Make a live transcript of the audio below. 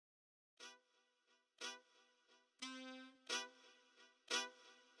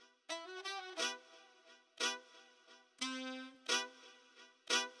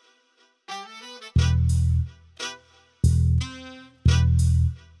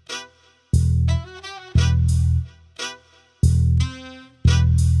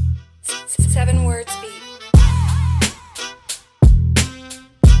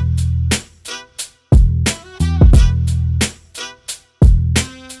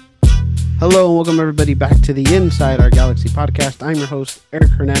Hello and welcome everybody back to the Inside Our Galaxy podcast. I'm your host,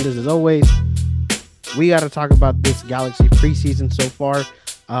 Eric Hernandez. As always, we got to talk about this Galaxy preseason so far.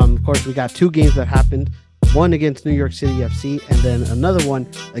 Of course, we got two games that happened. One against New York City FC and then another one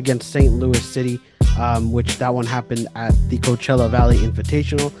against St. Louis City, which that one happened at the Coachella Valley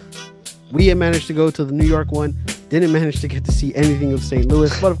Invitational. We had managed to go to the New York one, didn't manage to get to see anything of St.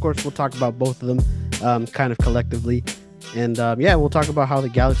 Louis, but of course we'll talk about both of them kind of collectively. And we'll talk about how the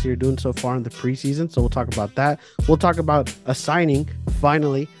Galaxy are doing so far in the preseason. So we'll talk about that. We'll talk about a signing,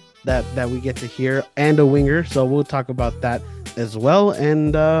 finally, that we get to hear, and a winger. So we'll talk about that as well.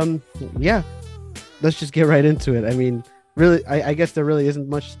 And let's just get right into it. I mean, really, I guess there really isn't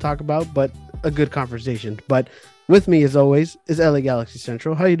much to talk about, but a good conversation. But with me, as always, is LA Galaxy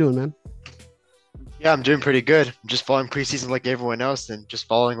Central. How you doing, man? Yeah, I'm doing pretty good. I'm just following preseason like everyone else and just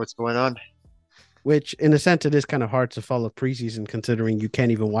following what's going on. Which, in a sense, it is kind of hard to follow preseason considering you can't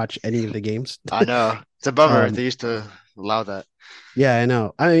even watch any of the games. I know. It's a bummer. um, They used to allow that. yeah, I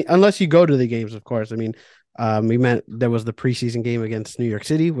know. I mean, unless you go to the games, of course. I mean, we meant there was the preseason game against New York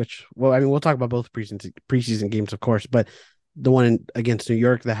City, which, well, I mean, we'll talk about both preseason games, of course, but the one against New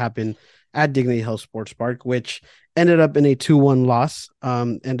York that happened at Dignity Health Sports Park, which ended up in a 2-1 loss.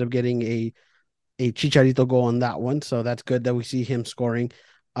 End up getting a Chicharito goal on that one, so that's good that we see him scoring.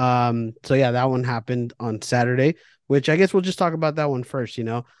 That one happened on Saturday, which I guess we'll just talk about that one first.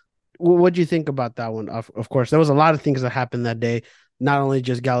 What do you think about that one? Of course, there was a lot of things that happened that day, not only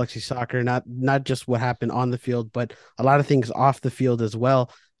just Galaxy Soccer, not just what happened on the field, but a lot of things off the field as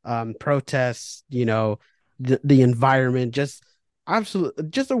well. Protests, the environment, just absolutely,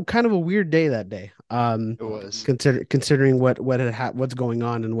 just a kind of a weird day that day. It was. Considering what's going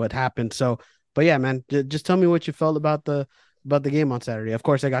on and what happened. So, but yeah, man, just tell me what you felt about the game on Saturday. Of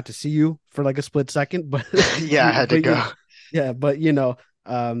course, I got to see you for like a split second, but Yeah, I had to but go. yeah, but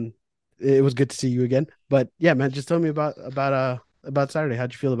it was good to see you again. But yeah, man, just tell me about Saturday.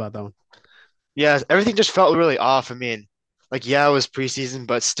 How'd you feel about that one? Yeah, everything just felt really off. I mean, like, yeah, it was preseason,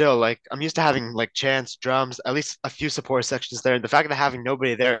 but still, like, I'm used to having like chants, drums, at least a few support sections there. And the fact that having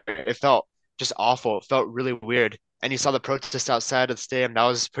nobody there, it felt just awful. It felt really weird. And you saw the protest outside of the stadium. That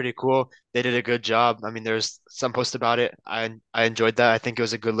was pretty cool. They did a good job. I mean, there's some post about it. I enjoyed that. I think it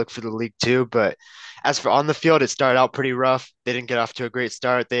was a good look for the league too. But as for on the field, it started out pretty rough. They didn't get off to a great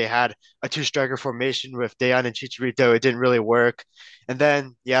start. They had a two-striker formation with Dejan and Chicharito. It didn't really work. And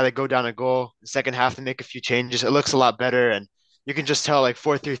then, yeah, they go down a goal. The second half, they make a few changes. It looks a lot better, and you can just tell like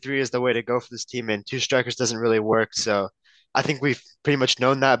 4-3-3 is the way to go for this team, and two strikers doesn't really work. So I think we've pretty much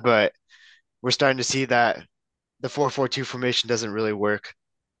known that, but we're starting to see that the 4-4-2 formation doesn't really work.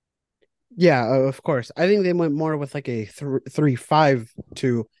 Yeah, of course. I think they went more with like a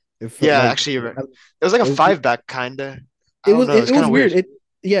 3-5-2. If Yeah, like actually, it was like a it, five back kinda. I it don't was know. it, It's it kind was of weird.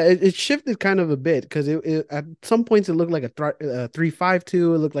 weird. It shifted kind of a bit because it at some points it looked like a 3-5-2.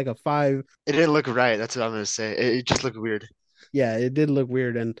 It looked like a five. It didn't look right. That's what I'm gonna say. It just looked weird. Yeah, it did look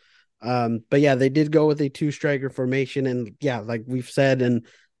weird. And but yeah, they did go with a two striker formation. And yeah, like we've said and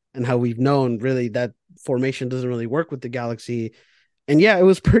how we've known, really that formation doesn't really work with the Galaxy. And yeah, it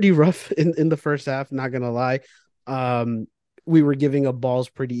was pretty rough in the first half, not gonna lie. Um we were giving up balls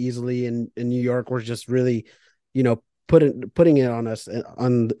pretty easily, and in New York was just really, putting it on us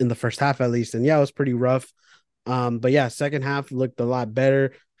on in the first half at least. And yeah, it was pretty rough. But yeah, second half looked a lot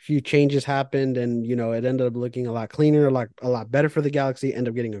better. Few changes happened, and it ended up looking a lot cleaner, a lot better for the Galaxy. End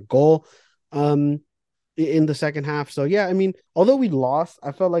up getting a goal um in the second half. So yeah, I mean, although we lost,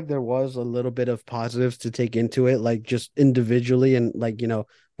 I felt like there was a little bit of positives to take into it, like just individually and like,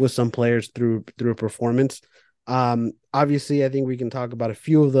 with some players through a performance. Obviously I think we can talk about a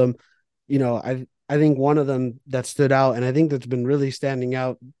few of them. I think one of them that stood out, and I think that's been really standing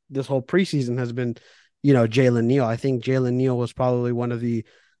out this whole preseason, has been, Jalen Neal. I think Jalen Neal was probably one of the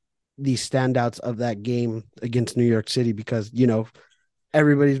standouts of that game against New York City because,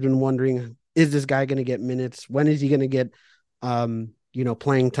 everybody's been wondering, is this guy going to get minutes? When is he going to get,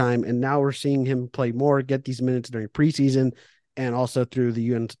 playing time? And now we're seeing him play more, get these minutes during preseason and also through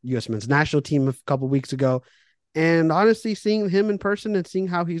the U.S. men's national team a couple weeks ago. And honestly, seeing him in person and seeing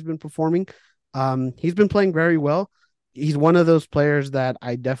how he's been performing, he's been playing very well. He's one of those players that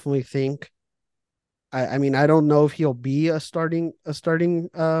I definitely think. I mean, I don't know if he'll be a starting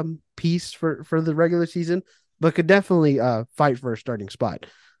piece for the regular season, but could definitely fight for a starting spot.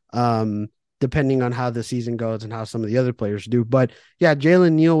 Um, Depending on how the season goes and how some of the other players do. But yeah,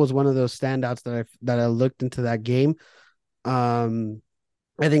 Jalen Neal was one of those standouts that I looked into that game. Um,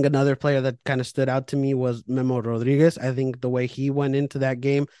 I think another player that kind of stood out to me was Memo Rodriguez. I think the way he went into that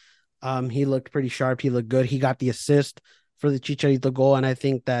game, he looked pretty sharp. He looked good. He got the assist for the Chicharito goal, and I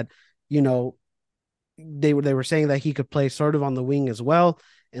think that you know, they were saying that he could play sort of on the wing as well,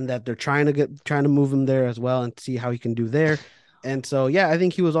 and that they're trying to move him there as well and see how he can do there. And so yeah, I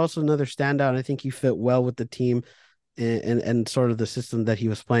think he was also another standout. And I think he fit well with the team and sort of the system that he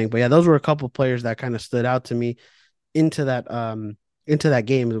was playing. But yeah, those were a couple of players that kind of stood out to me into that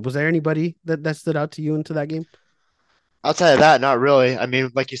game. Was there anybody that stood out to you into that game? Outside of that, not really. I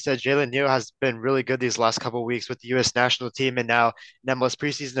mean, like you said, Jalen Neal has been really good these last couple of weeks with the U.S. national team, and now in MLS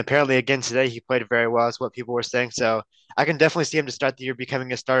preseason. Apparently, again today, he played very well, is what people were saying. So I can definitely see him to start the year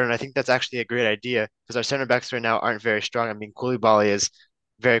becoming a starter, and I think that's actually a great idea because our center backs right now aren't very strong. I mean, Koulibaly is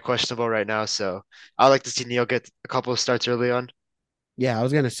very questionable right now, so I like to see Neal get a couple of starts early on. Yeah, I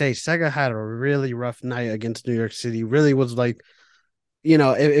was gonna say Sega had a really rough night against New York City. Really was like,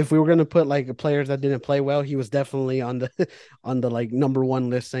 if we were gonna put like players that didn't play well, he was definitely on the on the like number one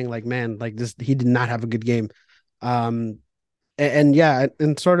list, saying like, man, like this, he did not have a good game. Um, and yeah,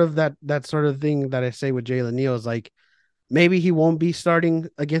 and sort of that sort of thing that I say with Jalen Neal is like maybe he won't be starting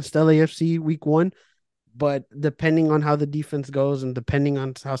against LAFC week one, but depending on how the defense goes and depending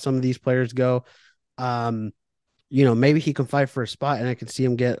on how some of these players go, um, maybe he can fight for a spot and I can see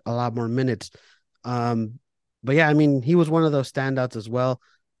him get a lot more minutes. Um, but yeah, I mean, he was one of those standouts as well.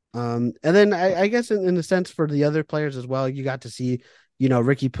 And then I guess in a sense for the other players as well, you got to see,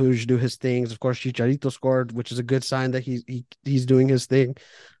 Ricky Puig do his things. Of course, Chicharito scored, which is a good sign that he's doing his thing.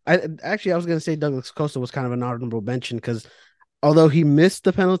 I was gonna say Douglas Costa was kind of an honorable mention because although he missed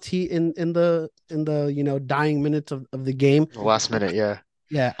the penalty in the dying minutes of the game, The last minute, yeah.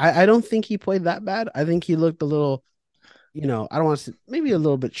 yeah, I don't think he played that bad. I think he looked a little, I don't want to say, maybe a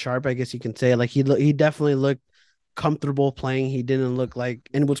little bit sharp, I guess you can say. Like he definitely looked comfortable playing. He didn't look like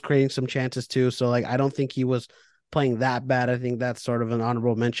and was creating some chances too. So like I don't think he was playing that bad. I think that's sort of an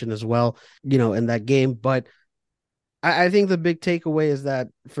honorable mention as well, in that game. But I think the big takeaway is that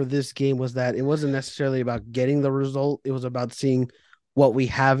for this game was that it wasn't necessarily about getting the result. It was about seeing what we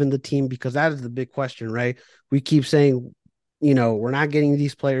have in the team because that is the big question, right? We keep saying, we're not getting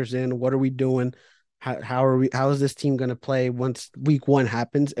these players in. What are we doing? How is this team going to play once week one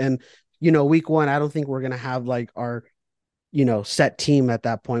happens? And, week one, I don't think we're going to have like our, set team at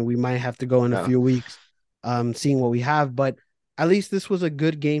that point. We might have to go in a No. few weeks, seeing what we have, but at least this was a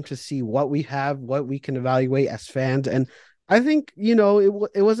good game to see what we have, what we can evaluate as fans. And I think,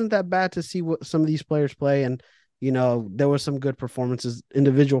 it wasn't that bad to see what some of these players play. And, there were some good performances,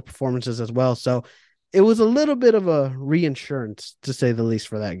 individual performances as well. So it was a little bit of a reinsurance, to say the least,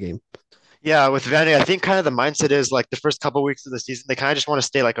 for that game. Yeah, with Vanny, I think kind of the mindset is like the first couple of weeks of the season, they kind of just want to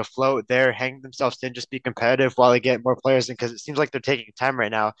stay like afloat there, hang themselves in, just be competitive while they get more players in because it seems like they're taking time right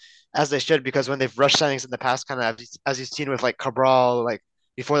now, as they should, because when they've rushed signings in the past, kind of as you've seen with like Cabral, like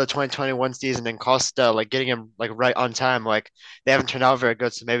before the 2021 season and Costa, like getting him like right on time, like they haven't turned out very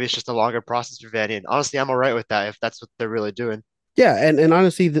good. So maybe it's just a longer process for Vanny. And honestly, I'm all right with that if that's what they're really doing. Yeah, and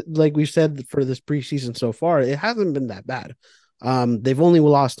honestly, like we've said for this preseason so far, it hasn't been that bad. They've only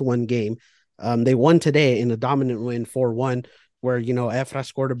lost one game. They won today in a dominant win 4-1, where Efra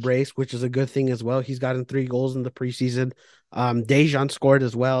scored a brace, which is a good thing as well. He's gotten 3 goals in the preseason. Dejan scored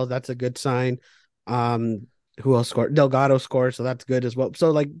as well. That's a good sign. Um, who else scored? Delgado scored, so that's good as well.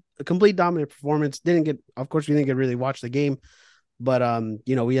 So like a complete dominant performance. Of course, we didn't get really watch the game, but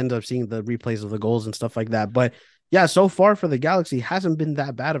we ended up seeing the replays of the goals and stuff like that. But yeah, so far for the Galaxy hasn't been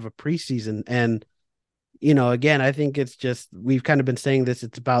that bad of a preseason. And again, I think it's just we've kind of been saying this.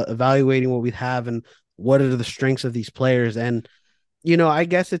 It's about evaluating what we have and what are the strengths of these players. And I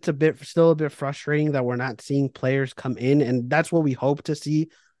guess it's still a bit frustrating that we're not seeing players come in, and that's what we hope to see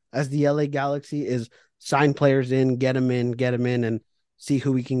as the LA Galaxy is sign players in, get them in, and see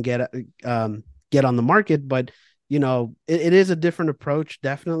who we can get on the market. But it is a different approach,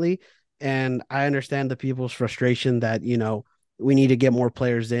 definitely, and I understand the people's frustration that we need to get more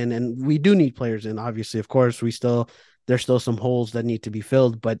players in, and we do need players in. Obviously, of course, there's still some holes that need to be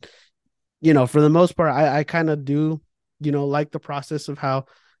filled, but for the most part, I kind of do, like the process of how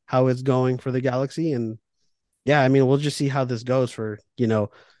it's going for the Galaxy. And yeah, I mean, we'll just see how this goes for,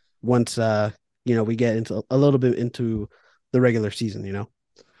 once we get into a little bit into the regular season.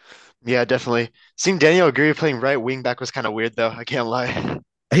 Yeah, definitely. Seeing Daniel Aguirre playing right wing back was kind of weird though. I can't lie.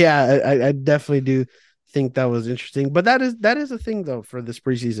 Yeah, I definitely do think that was interesting. But that is a thing though for this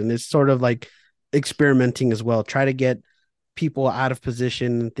preseason. It's sort of like experimenting as well. Try to get people out of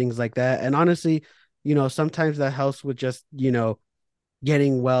position and things like that. And honestly, sometimes that helps with just,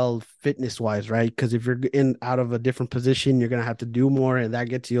 getting well fitness wise, right? Because if you're in out of a different position, you're gonna have to do more, and that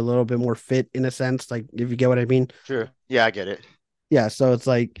gets you a little bit more fit in a sense. Like if you get what I mean. Sure. Yeah, I get it. Yeah. So it's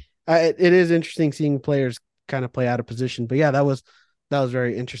like it is interesting seeing players kind of play out of position. But yeah, that was that was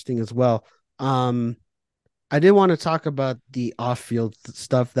very interesting as well. Um, I did want to talk about the off-field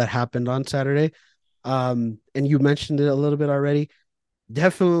stuff that happened on Saturday. And you mentioned it a little bit already.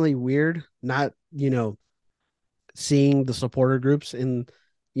 Definitely weird, not, seeing the supporter groups in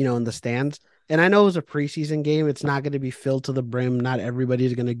the stands. And I know it was a preseason game. It's not going to be filled to the brim. Not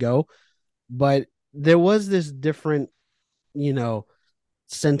everybody's going to go, but there was this different, you know,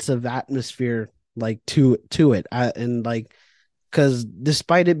 sense of atmosphere like to it. And like, because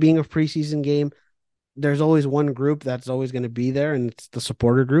despite it being a preseason game, there's always one group that's always going to be there, and it's the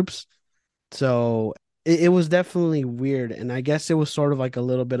supporter groups. So it was definitely weird, and I guess it was sort of like a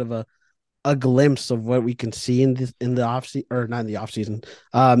little bit of a glimpse of what we can see in the off season, or not in the off season,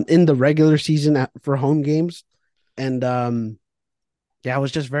 in the regular season for home games. And yeah, it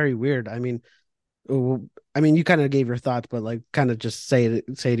was just very weird. I mean, you kind of gave your thoughts, but like, kind of just say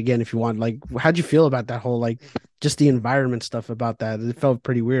it again if you want. Like, how'd you feel about that whole, like, just the environment stuff about that? It felt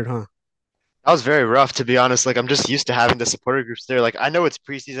pretty weird, huh? That was very rough, to be honest. Like, I'm just used to having the supporter groups there. Like, I know it's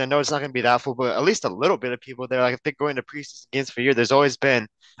preseason. I know it's not going to be that full, but at least a little bit of people there. Like, I think going to preseason games for a year, there's always been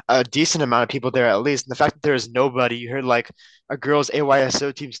a decent amount of people there at least. And the fact that there is nobody, you heard like a girls'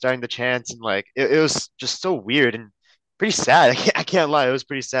 AYSO team starting the chants, and like it was just so weird and pretty sad. I can't lie, it was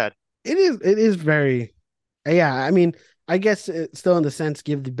pretty sad. It is very, yeah. I mean, I guess it still, in the sense,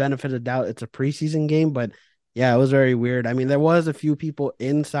 give the benefit of doubt. It's a preseason game, but yeah, it was very weird. I mean, there was a few people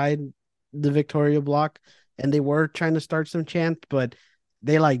inside the Victoria block, and they were trying to start some chant, but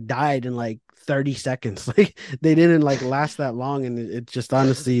they like died in like 30 seconds. Like, they didn't like last that long, and it just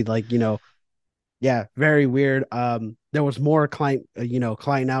honestly, like, yeah, very weird. There was more client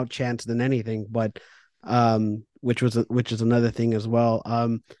out chants than anything, but which is another thing as well.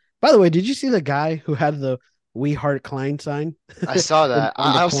 By the way, did you see the guy who had the "We Heart Klein" sign I saw that.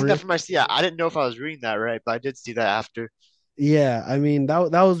 on the I was seeing that corner? from my seat. I didn't know if I was reading that right, but I did see that after. Yeah, I mean,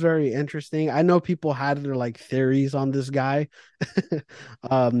 that was very interesting. I know people had their like theories on this guy.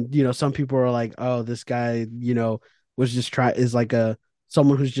 Some people are like, "Oh, this guy, was just try is like a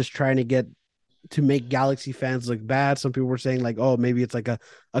someone who's just trying to make Galaxy fans look bad." Some people were saying like, "Oh, maybe it's like a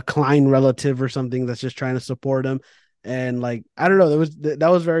Klein relative or something that's just trying to support him." And like, I don't know, that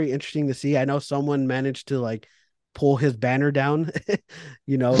was very interesting to see. I know someone managed to like pull his banner down,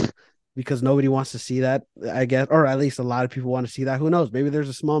 you know, because nobody wants to see that, I guess, or at least a lot of people want to see that. Who knows? Maybe there's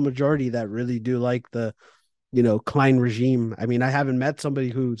a small majority that really do like the, Klein regime. I mean, I haven't met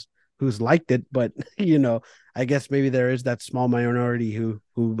somebody who's liked it, but I guess maybe there is that small minority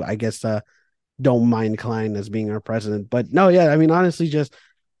who I guess don't mind Klein as being our president. But no, yeah, I mean, honestly, just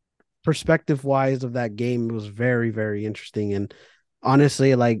perspective wise of that game was very, very interesting. And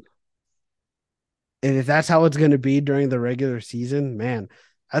honestly, like, if that's how it's going to be during the regular season, man,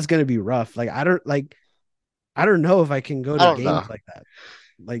 that's going to be rough. Like, I don't know if I can go I to don't know. games like that.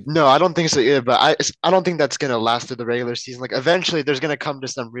 Like, No, I don't think so either. But I don't think that's gonna last through the regular season. Like eventually, there's gonna come to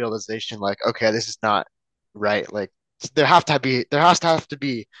some realization. Like, okay, this is not right. Like there has to have to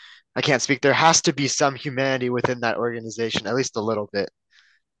be. I can't speak. There has to be some humanity within that organization, at least a little bit.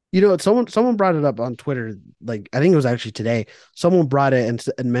 someone brought it up on Twitter. Like, I think it was actually today. Someone brought it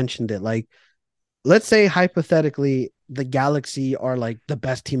and mentioned it. Like, let's say hypothetically the Galaxy are like the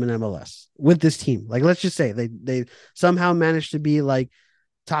best team in MLS with this team. Like, let's just say they somehow managed to be like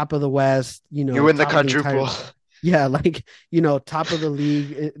top of the West, You win the top of the entire, quadruple. yeah, like, top of the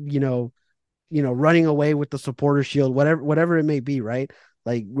league, running away with the supporter shield, whatever it may be, right?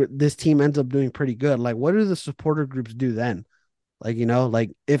 Like, this team ends up doing pretty good. Like, what do the supporter groups do then? Like,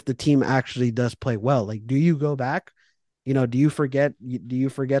 like, if the team actually does play well, like, do you go back? Do you forget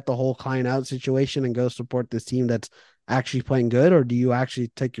the whole client out situation and go support this team that's actually playing good, or do you actually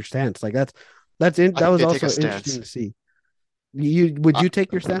take your stance? Like, I that think was they take a also interesting stance. to see. Would Uh, you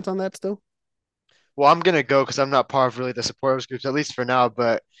take your stance on that still? well, I'm gonna go because I'm not part of really the supporters groups, at least for now.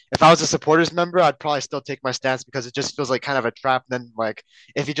 But if I was a supporters member, I'd probably still take my stance because it just feels like kind of a trap. And then, like,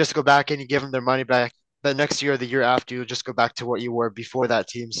 if you just go back and you give them their money back, the next year or the year after, you'll just go back to what you were before that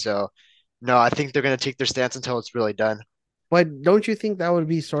team. So, no, I think they're gonna take their stance until it's really done. But don't you think that would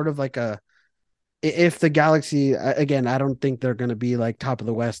be sort of like if the Galaxy, again, I don't think they're going to be like top of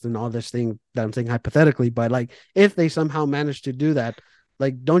the West and all this thing that I'm saying hypothetically, but like, if they somehow manage to do that,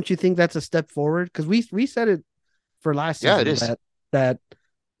 like, don't you think that's a step forward? Because we said it for last Yeah, it season is. that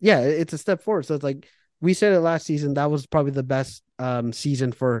yeah, it's a step forward. So it's like, we said it last season, that was probably the best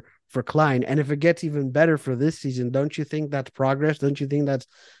season for Klein, and if it gets even better for this season, don't you think that's progress? Don't you think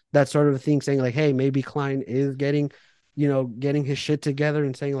that's sort of a thing, saying like, hey, maybe Klein is getting his shit together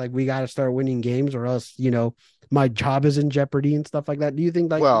and saying like, we got to start winning games, or else my job is in jeopardy and stuff like that? Do you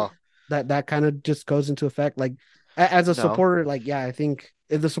think like Well, that kind of just goes into effect? Like, As a No. supporter, like, yeah, I think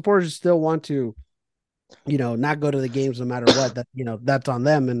if the supporters still want to, not go to the games no matter what, that, that's on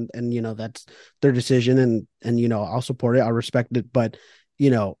them, and that's their decision, and I'll support it, I'll respect it. But, you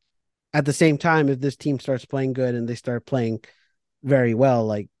know, at the same time, if this team starts playing good and they start playing very well,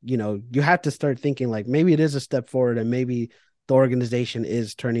 like, you have to start thinking like maybe it is a step forward, and maybe the organization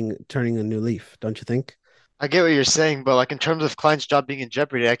is turning a new leaf, don't you think? I get what you're saying, but like in terms of Klein's job being in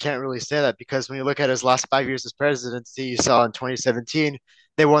jeopardy, I can't really say that because when you look at his last 5 years as presidency, you saw in 2017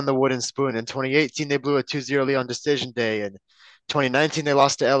 they won the wooden spoon. In 2018 they blew a 2-0 lead on decision day. In 2019 they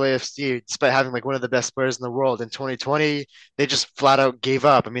lost to LAFC despite having like one of the best players in the world. In 2020 they just flat out gave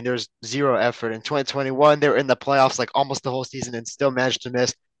up. I mean, there's zero effort. In 2021 they were in the playoffs like almost the whole season and still managed to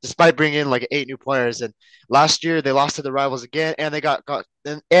miss despite bringing in like 8 new players. And last year they lost to the rivals again and they got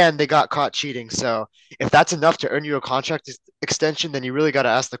caught cheating. So if that's enough to earn you a contract extension, then you really got to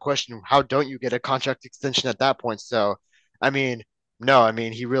ask the question, how don't you get a contract extension at that point? So, I mean, no, I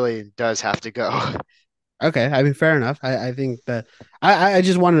mean, he really does have to go. Okay, I mean, fair enough. I think that I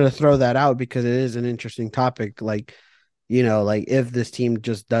just wanted to throw that out because it is an interesting topic. Like, like if this team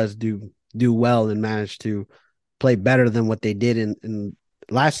just does do well and manage to play better than what they did in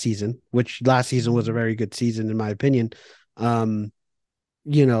last season, which last season was a very good season in my opinion. Um,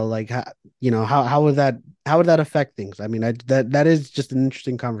 like how would that affect things? I mean, that is just an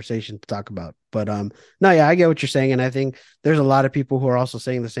interesting conversation to talk about. But no, yeah, I get what you're saying, and I think there's a lot of people who are also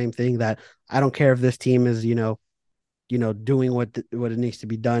saying the same thing, that I don't care if this team is doing what it needs to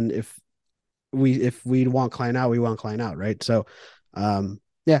be done. If we want Klein out, we want Klein out, right? So,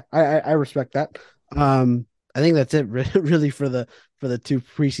 yeah, I respect that. I think that's it really for the two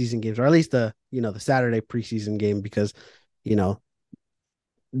preseason games, or at least the Saturday preseason game, because you know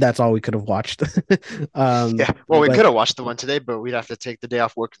that's all we could have watched. Yeah, well, we But could have watched the one today, but we'd have to take the day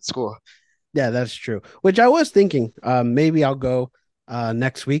off work and school. yeah, that's true. Which I was thinking, maybe I'll go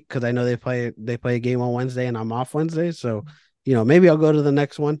next week, because I know they play a game on Wednesday and I'm off Wednesday, so maybe I'll go to the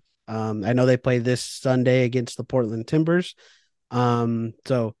next one. I know they play this Sunday against the Portland Timbers.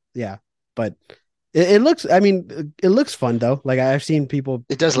 So yeah, but it looks. I mean, it looks fun though. Like, I've seen people,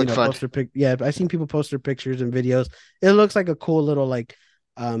 It does look fun. post their Yeah, I've seen people post their pictures and videos. It looks like a cool little, like,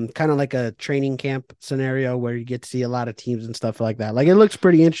 kind of like a training camp scenario where you get to see a lot of teams and stuff like that. Like, it looks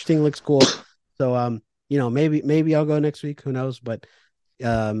pretty interesting. Looks cool. So maybe I'll go next week. Who knows? But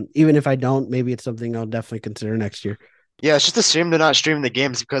even if I don't, maybe it's something I'll definitely consider next year. Yeah, it's just a shame they're not streaming the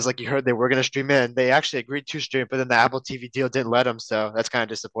games because, like you heard, they were going to stream it and they actually agreed to stream, but then the Apple TV deal didn't let them, so that's kind of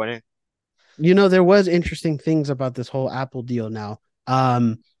disappointing. There was interesting things about this whole Apple deal now.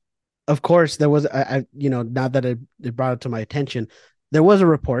 Of course, there was, now that it brought it to my attention, there was a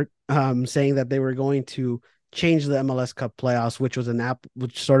report saying that they were going to change the MLS Cup playoffs, which was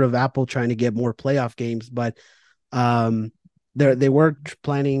which sort of Apple trying to get more playoff games, but um, they were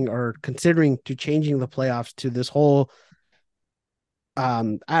planning or considering to changing the playoffs to this whole.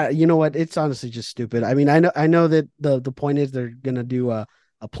 You know what? It's honestly just stupid. I mean, I know that the point is they're gonna do a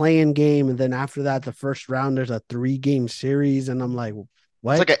play-in game, and then after that, the first round there's a 3-game series, and I'm like, It's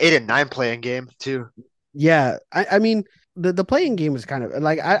what? like an 8 and 9 playing game too. Yeah, I mean, the playing game is kind of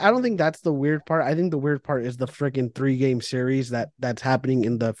like, I don't think that's the weird part. I think the weird part is the freaking 3-game series that's happening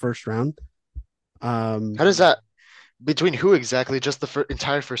in the first round. Um, How does that between who exactly? Just the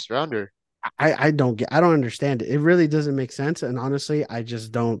entire first rounder. I don't understand it. It really doesn't make sense, and honestly, I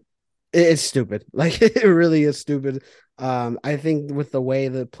just don't. It's stupid. Like, it really is stupid. I think with the way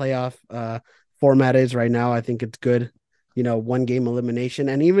the playoff format is right now, I think it's good. 1-game elimination,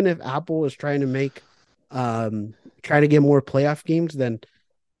 and even if Apple is trying to um try to get more playoff games, then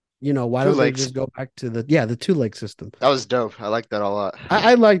why Two don't they legs. just go back to the 2-leg system? That was dope. I like that a lot.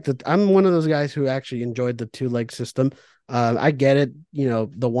 I like that. I'm one of those guys who actually enjoyed the 2-leg system. I get it.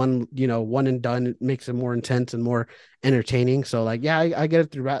 The one and done, it makes it more intense and more entertaining. So, like, yeah, I get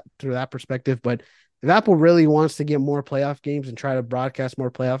it through that perspective. But if Apple really wants to get more playoff games and try to broadcast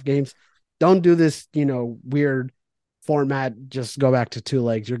more playoff games, don't do this, weird format. Just go back to 2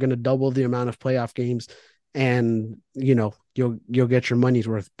 legs. You're going to double the amount of playoff games, and you'll get your money's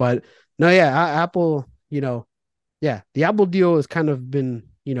worth. But no, yeah, Apple, yeah, the Apple deal has kind of been,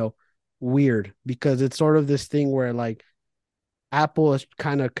 weird, because it's sort of this thing where, like, Apple is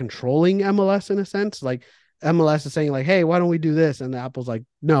kind of controlling MLS in a sense. Like, MLS is saying, like, hey, why don't we do this? And the Apple's like,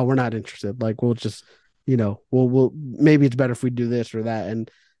 no, we're not interested. Like, we'll just, we'll maybe it's better if we do this or that.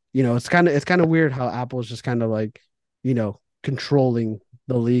 And it's kind of weird how Apple is just kind of like, controlling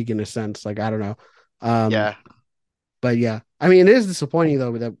the league in a sense. Like, I don't know. Um, Yeah. but yeah, I mean, it is disappointing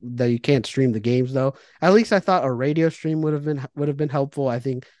though that you can't stream the games though. At least I thought a radio stream would have been helpful. I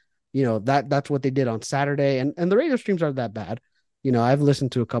think that's what they did on Saturday. And the radio streams aren't that bad. I've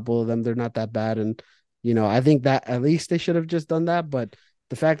listened to a couple of them. They're not that bad. And, I think that at least they should have just done that. But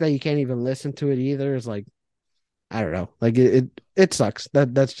the fact that you can't even listen to it either is like, I don't know. Like it sucks.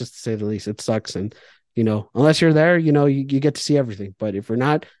 That's just to say the least. It sucks. And, unless you're there, you get to see everything. But if you're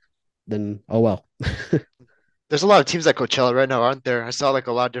not, then oh well. There's a lot of teams at Coachella right now, aren't there? I saw like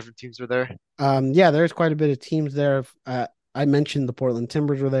a lot of different teams were there. Yeah, there's quite a bit of teams there. I mentioned the Portland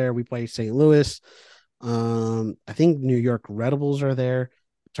Timbers were there. We played St. Louis. I think New York Red Bulls are there.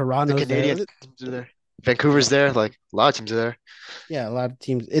 The Toronto's Canadian there. teams are there. Vancouver's Yeah, there. Like a lot of teams are there. yeah, a lot of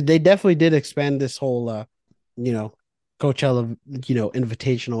teams. They definitely did expand this whole, you know, Coachella,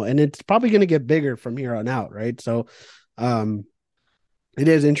 invitational, and it's probably going to get bigger from here on out, right? So, um, it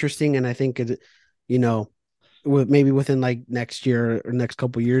is interesting, and I think you know, maybe within like next year or next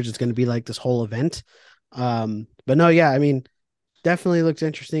couple years, it's going to be like this whole event. But no, yeah, I mean, definitely looks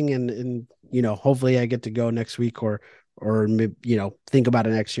interesting, and hopefully I get to go next week or maybe, think about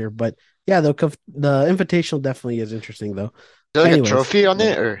it next year. But yeah, the invitational definitely is interesting though. Is there like a Anyways, trophy on yeah,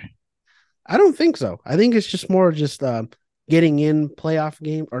 it or I don't think so. I think it's just more just getting in playoff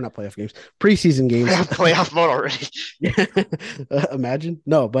game or not playoff games, preseason games. playoff mode already? Yeah, imagine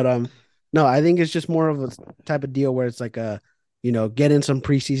no, but no, I think it's just more of a type of deal where it's like get in some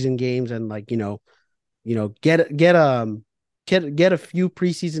preseason games and like get a few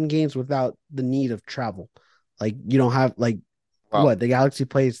preseason games without the need of travel. Like you don't have like Wow, what the Galaxy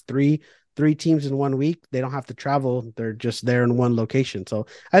plays three teams in 1 week. They don't have to travel. They're just there in one location. So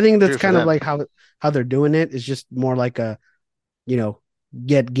I think that's good for kind of them. like how they're doing it. It's just more like a you know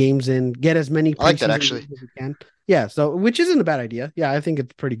get games in, get as many I like that preseason actually. games as you can. Yeah, so which isn't a bad idea. Yeah, I think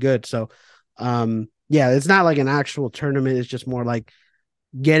it's pretty good. So yeah, it's not like an actual tournament. It's just more like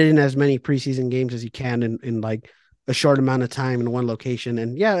get in as many preseason games as you can in like a short amount of time in one location.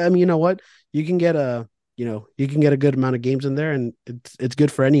 And yeah, I mean, you know what? You can get a good amount of games in there, and it's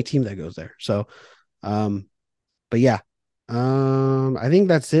good for any team that goes there. So, um, but yeah, I think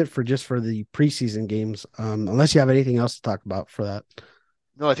that's it for the preseason games. Unless you have anything else to talk about for that.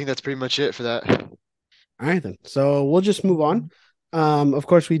 No, I think that's pretty much it for that. All right then. So we'll just move on. Of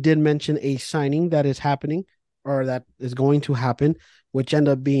course, we did mention a signing that is happening or that is going to happen, which end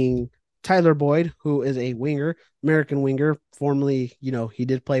up being Tyler Boyd, who is a winger, American winger. Formerly, he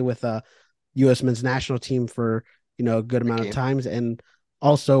did play with U.S. men's national team for a good Great amount of game. times, and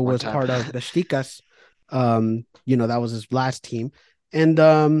also One was time. part of Besiktas. That was his last team, and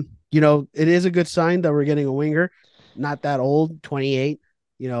it is a good sign that we're getting a winger, not that old, 28.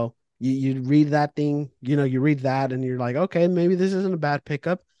 You know, you read that thing, you read that, and you're like, okay, maybe this isn't a bad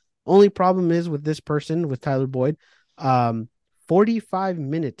pickup. Only problem is with this person, with Tyler Boyd, um, 45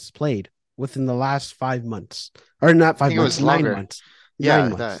 minutes played within the last 5 months, or not I five think it months, was nine longer. months, nine Yeah,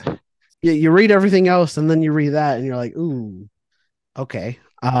 months. that. You read everything else, and then you read that, and you're like, ooh, okay.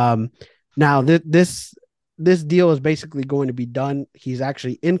 Now this deal is basically going to be done. He's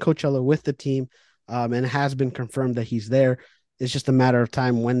actually in Coachella with the team, and has been confirmed that he's there. It's just a matter of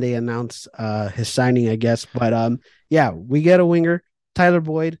time when they announce his signing, I guess. But yeah, we get a winger, Tyler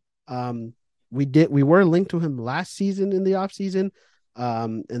Boyd. Um, we were linked to him last season in the off season,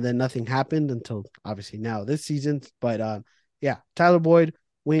 and then nothing happened until obviously now this season. But yeah, Tyler Boyd,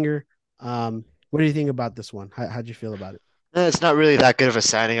 winger. What do you think about this one? How'd you feel about it? It's not really that good of a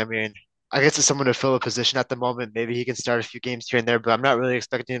signing. I mean, I guess it's someone to fill a position at the moment. Maybe he can start a few games here and there, but I'm not really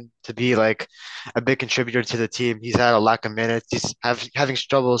expecting him to be like a big contributor to the team. He's had a lack of minutes. Having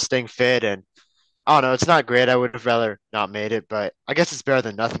trouble staying fit, and I don't know. It's not great. I would have rather not made it, but I guess it's better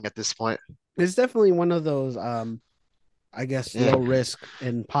than nothing at this point. It's definitely one of those I guess Yeah, low risk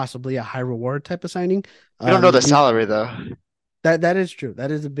and possibly a high reward type of signing. we don't know the We salary though. that is true.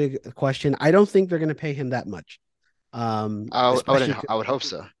 That is a big question. I don't think they're going to pay him that much. Especially I would hope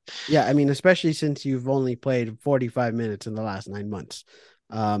so. yeah, I mean, especially since you've only played 45 minutes in the last 9 months.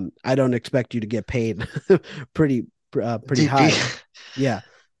 I don't expect you to get paid pretty pretty DP. high. Yeah,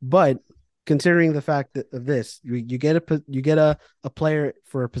 but considering the fact that of this, you get a player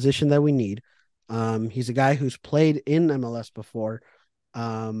for a position that we need. He's a guy who's played in MLS before.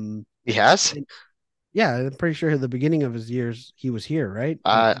 Um, He has? and yeah, I'm pretty sure at the beginning of his years he was here, right?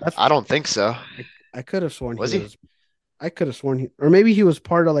 That's I don't think so. I could have sworn he Was he? was. I could have sworn or maybe he was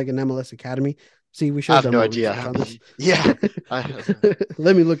part of like an MLS academy. See, we should I have have done no more idea. research on this. Yeah, I,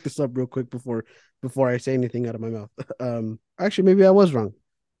 Let me look this up real quick before I say anything out of my mouth. Actually, maybe I was wrong.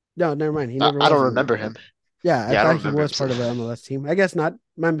 No, never mind. He never I was don't in the remember MLS. him. Yeah, I Yeah, I don't thought he remember him. was So. part of the MLS team. I guess not.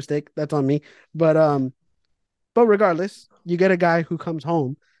 My mistake. That's on me. But regardless, you get a guy who comes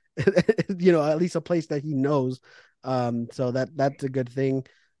home, at least a place that he knows. So that's a good thing.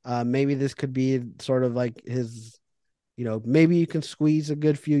 Maybe this could be sort of like his, maybe you can squeeze a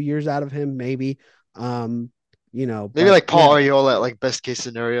good few years out of him, maybe. Um, Maybe but like yeah, Paul Arriola at like best case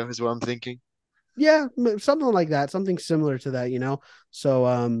scenario is what I'm thinking. yeah, something like that, something similar to that.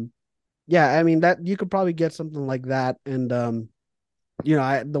 So yeah, I mean that you could probably get something like that. And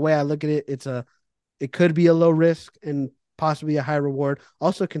the way I look at it, it could be a low risk and possibly a high reward.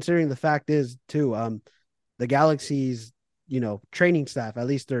 Also considering the fact is too, the Galaxy's, training staff, at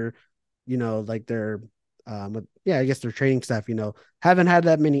least their, like their yeah, I guess their training staff, haven't had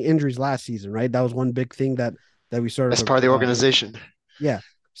that many injuries last season, right? That was one big thing that we sort Best of part of the organization. yeah.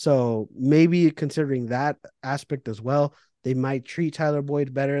 So maybe considering that aspect as well, they might treat Tyler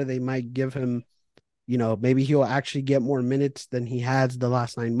Boyd better. They might give him, maybe he'll actually get more minutes than he has the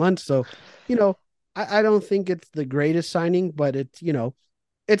last 9 months. So, you know, I don't think it's the greatest signing, but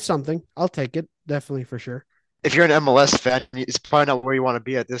it's something. I'll take it. Definitely for sure. If you're an MLS fan, it's probably not where you want to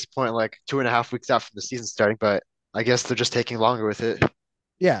be at this point, like 2.5 weeks out from the season starting. But I guess they're just taking longer with it.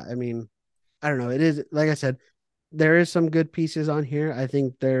 Yeah. I mean, I don't know. It is, like I said, there is some good pieces on here. I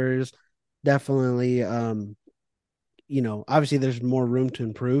think there's definitely, obviously there's more room to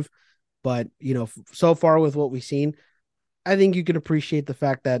improve, but, so far with what we've seen, I think you can appreciate the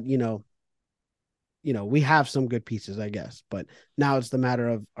fact that, we have some good pieces, I guess. But now it's the matter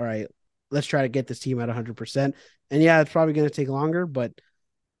of, all right, let's try to get this team at 100%. And yeah, it's probably going to take longer, but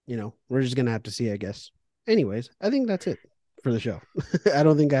we're just going to have to see, I guess. Anyways, I think that's it for the show. I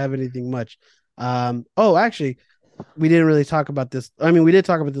don't think I have anything much. Oh, actually, we didn't really talk about this. I mean, we did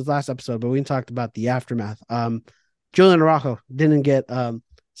talk about this last episode, but we talked about the aftermath. Julian Araujo didn't get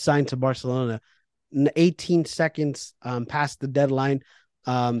signed to Barcelona. 18 seconds past the deadline.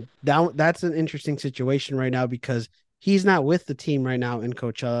 That's an interesting situation right now because he's not with the team right now in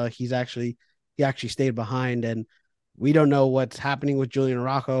Coachella. He actually stayed behind, and we don't know what's happening with Julian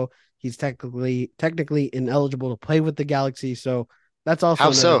Araujo. He's technically ineligible to play with the Galaxy, so that's also How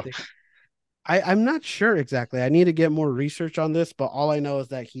another so? thing. I'm not sure exactly. I need to get more research on this, but all I know is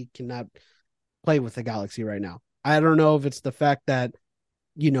that he cannot play with the Galaxy right now. I don't know if it's the fact that,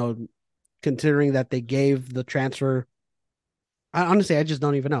 you know, considering that they gave the transfer. Honestly, I just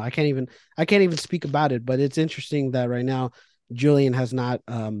don't even know. I can't even speak about it, but it's interesting that right now Julian has not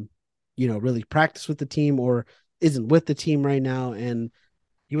really practiced with the team or isn't with the team right now. And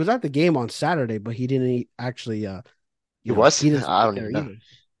he was at the game on Saturday, but he didn't actually He was? he didn't I start don't there even know. either.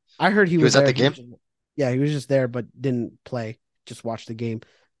 I heard he He was was at there. the game? Yeah, he was just there, but didn't play. Just watched the game.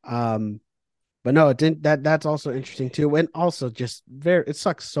 Um, but no, it didn't. That's also interesting too, and also just very. It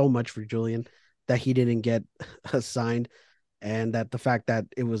sucks so much for Julian that he didn't get assigned, and that the fact that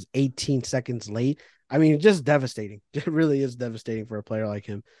it was 18 seconds late. I mean, just devastating. It really is devastating for a player like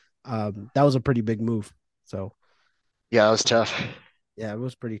him. That was a pretty big move. So Yeah, that was tough. yeah, it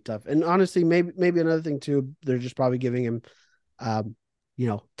was pretty tough. And honestly, maybe another thing too. They're just probably giving him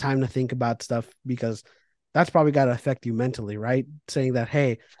time to think about stuff because that's probably got to affect you mentally, right? Saying that,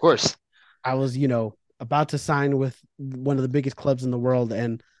 hey, Of course. I was, about to sign with one of the biggest clubs in the world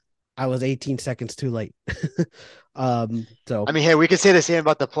and I was 18 seconds too late. So I mean, hey, we could say the same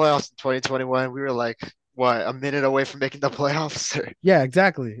about the playoffs in 2021. We were like, what, a minute away from making the playoffs? yeah,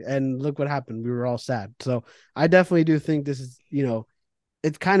 exactly. And look what happened. We were all sad. So I definitely do think this is,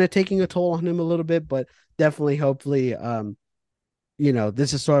 it's kind of taking a toll on him a little bit, but definitely, hopefully,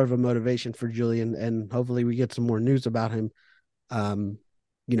 this is sort of a motivation for Julian, and hopefully we get some more news about him. Um,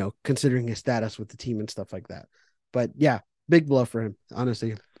 considering his status with the team and stuff like that. But yeah, big blow for him.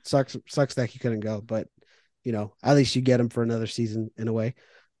 Honestly, sucks that he couldn't go, but at least you get him for another season in a way.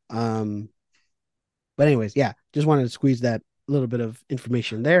 Um, but anyways, yeah, just wanted to squeeze that little bit of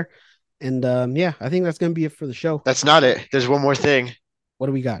information there. And yeah, I think that's gonna be it for the show. That's not it. There's one more thing. What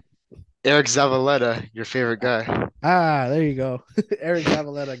do we got? Eric Zavaleta, your favorite guy. There you go. Eric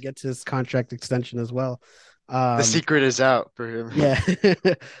Zavaleta gets his contract extension as well. The Um, secret is out for him. yeah,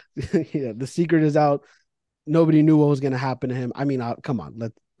 yeah. The secret is out. Nobody knew what was going to happen to him. I mean, come on,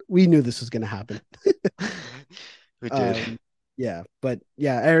 we knew this was going to happen. We did. um, yeah, but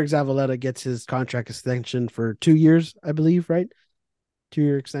yeah, Eric Zavaleta gets his contract extension for 2 years, I believe, right? 2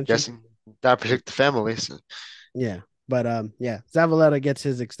 year extension. Guessing that protect the family. So. Yeah, but yeah, Zavaleta gets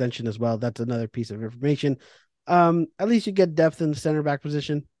his extension as well. That's another piece of information. At least you get depth in the center back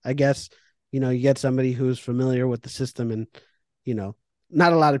position, I guess. You get somebody who's familiar with the system, and you know,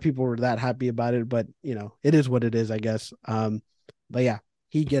 not a lot of people were that happy about it, but it is what it is, I guess. But yeah,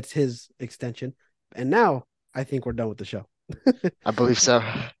 he gets his extension, and now I think we're done with the show. I believe so.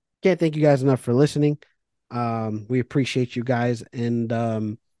 Can't thank you guys enough for listening. We appreciate you guys,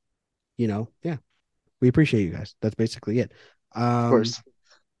 and yeah, we appreciate you guys. That's basically it. Of Um, course.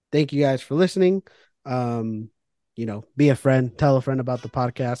 thank you guys for listening. Be a friend, tell a friend about the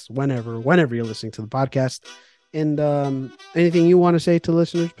podcast whenever you're listening to the podcast. And anything you want to say to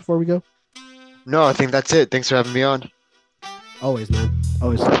listeners before we go? No, I think that's it. Thanks for having me on. Always, man.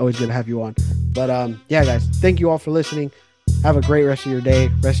 Always good to have you on. But yeah, guys, thank you all for listening. Have a great rest of your day,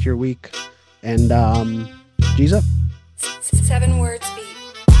 rest of your week, and G's up. 7 words.